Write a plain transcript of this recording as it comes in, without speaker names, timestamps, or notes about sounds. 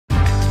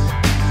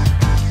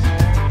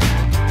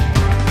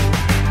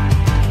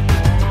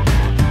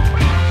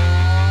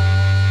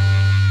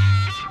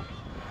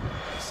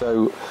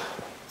So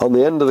on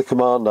the end of the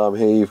command arm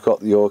here you've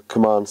got your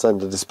command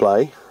center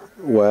display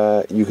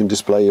where you can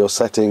display your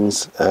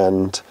settings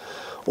and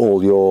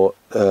all your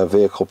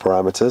vehicle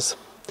parameters.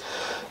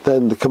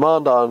 Then the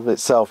command arm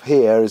itself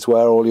here is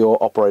where all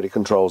your operator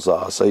controls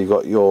are. So you've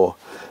got your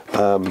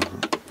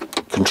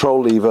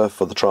control lever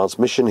for the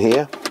transmission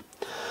here.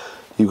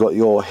 You've got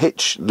your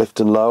hitch lift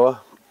and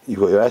lower.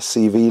 You've got your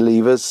SCV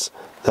levers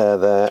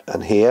there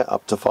and here,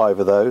 up to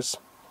 5 of those.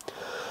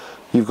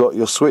 You've got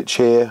your switch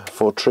here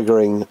for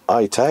triggering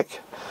ITEC,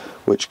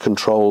 which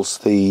controls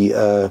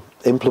the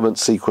implement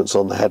sequence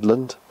on the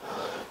headland.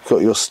 You've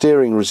got your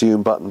steering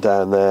resume button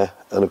down there,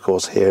 and of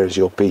course here is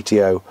your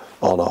PTO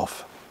on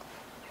off.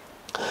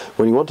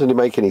 When you want to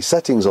make any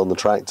settings on the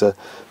tractor,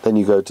 then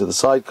you go to the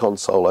side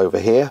console over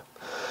here,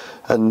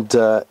 and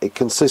it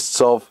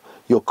consists of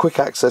your quick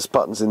access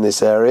buttons in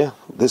this area.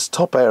 This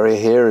top area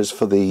here is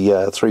for the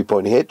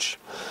 3-point hitch.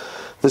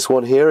 This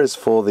one here is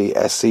for the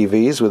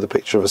SCVs with a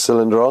picture of a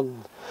cylinder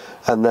on,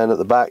 and then at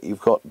the back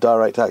you've got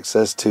direct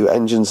access to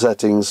engine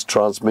settings,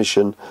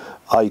 transmission,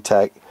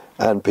 ITEC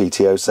and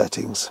PTO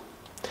settings.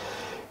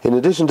 In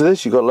addition to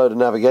this, you've got a load of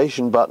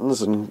navigation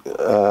buttons and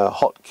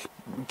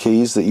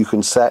hotkeys that you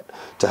can set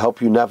to help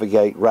you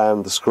navigate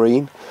round the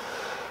screen.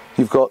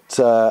 You've got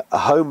a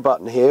home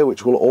button here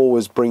which will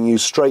always bring you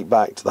straight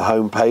back to the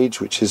home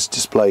page, which is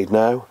displayed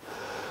now.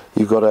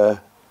 You've got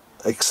a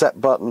accept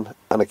button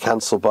and a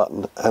cancel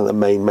button and a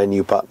main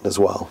menu button as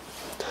well.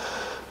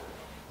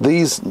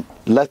 These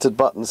lettered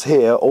buttons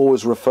here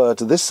always refer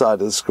to this side of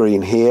the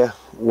screen here,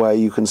 where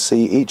you can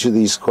see each of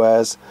these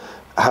squares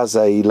has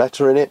a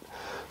letter in it.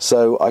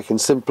 So I can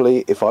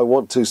simply, if I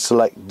want to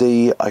select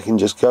D, I can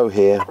just go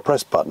here,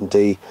 press button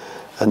D,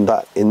 and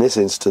that in this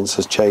instance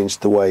has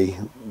changed the way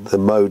the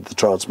mode the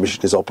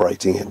transmission is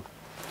operating in.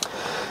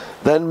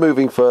 Then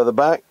moving further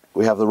back,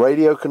 we have the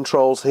radio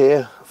controls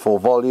here for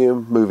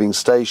volume, moving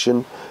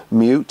station,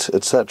 mute,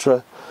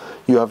 etc.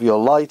 You have your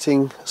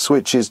lighting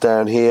switches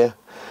down here,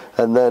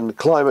 and then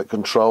climate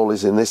control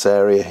is in this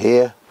area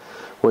here,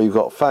 where you've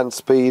got fan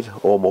speed,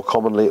 or more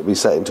commonly it will be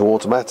set into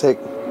automatic,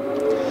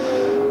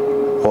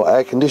 or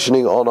air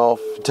conditioning on off,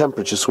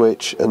 temperature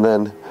switch, and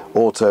then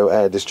auto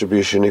air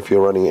distribution if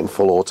you're running it in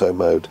full auto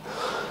mode.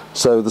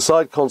 So the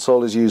side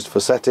console is used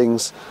for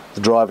settings.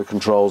 The driver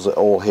controls are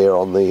all here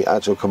on the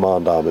actual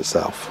command arm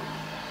itself.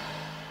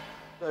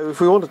 So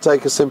if we want to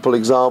take a simple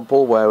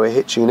example where we're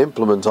hitching an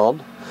implement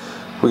on,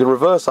 we can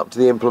reverse up to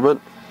the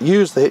implement,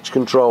 use the hitch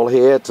control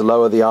here to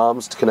lower the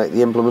arms to connect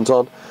the implement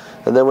on,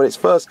 and then when it's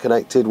first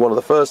connected, one of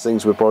the first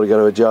things we're probably going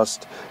to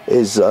adjust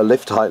is a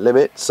lift height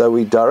limit. So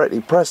we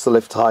directly press the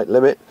lift height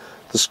limit,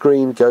 the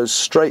screen goes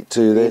straight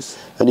to this,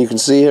 and you can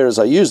see here as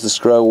I use the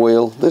scroll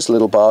wheel, this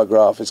little bar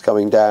graph is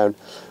coming down,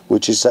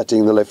 which is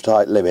setting the lift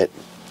height limit.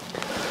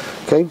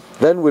 Okay,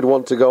 then we'd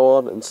want to go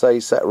on and say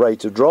set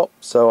rate of drop.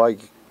 So I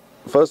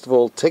first of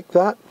all tick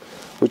that,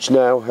 which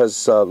now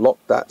has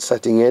locked that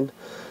setting in.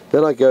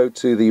 Then I go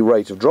to the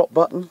rate of drop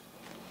button,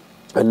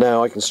 and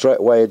now I can straight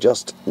away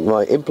adjust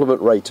my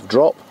implement rate of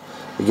drop.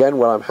 Again,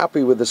 when I'm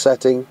happy with the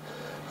setting,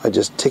 I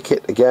just tick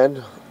it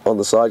again on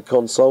the side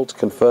console to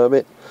confirm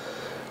it.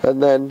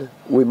 And then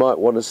we might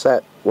want to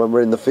set, when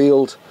we're in the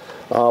field,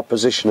 our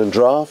position and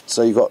draft.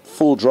 So you've got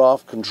full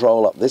draft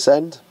control up this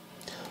end,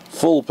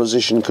 full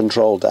position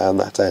control down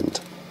that end.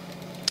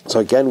 So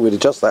again, we'd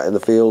adjust that in the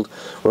field.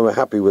 When we're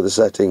happy with the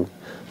setting,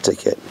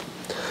 tick it.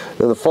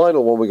 Then the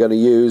final one we're going to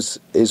use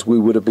is we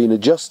would have been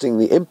adjusting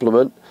the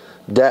implement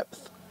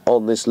depth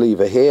on this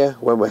lever here.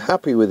 When we're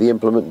happy with the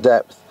implement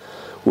depth,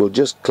 we'll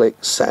just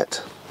click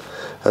set,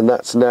 and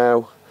that's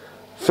now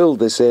filled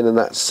this in, and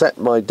that's set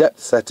my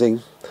depth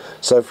setting.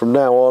 So from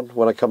now on,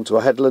 when I come to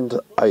a headland,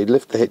 I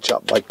lift the hitch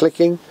up by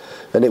clicking,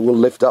 and it will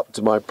lift up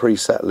to my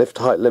preset lift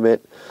height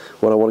limit.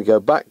 When I want to go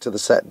back to the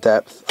set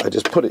depth, I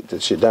just put it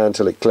down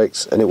till it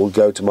clicks, and it will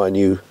go to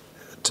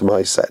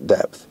my set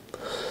depth.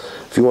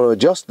 If you want to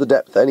adjust the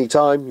depth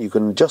anytime, you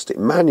can adjust it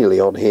manually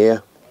on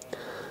here,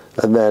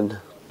 and then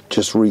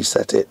just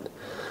reset it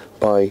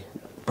by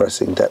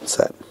pressing depth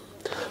set.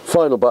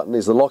 Final button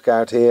is the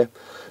lockout here.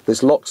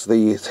 This locks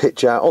the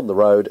hitch out on the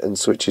road and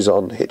switches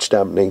on hitch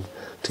dampening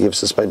to give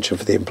suspension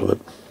for the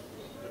implement.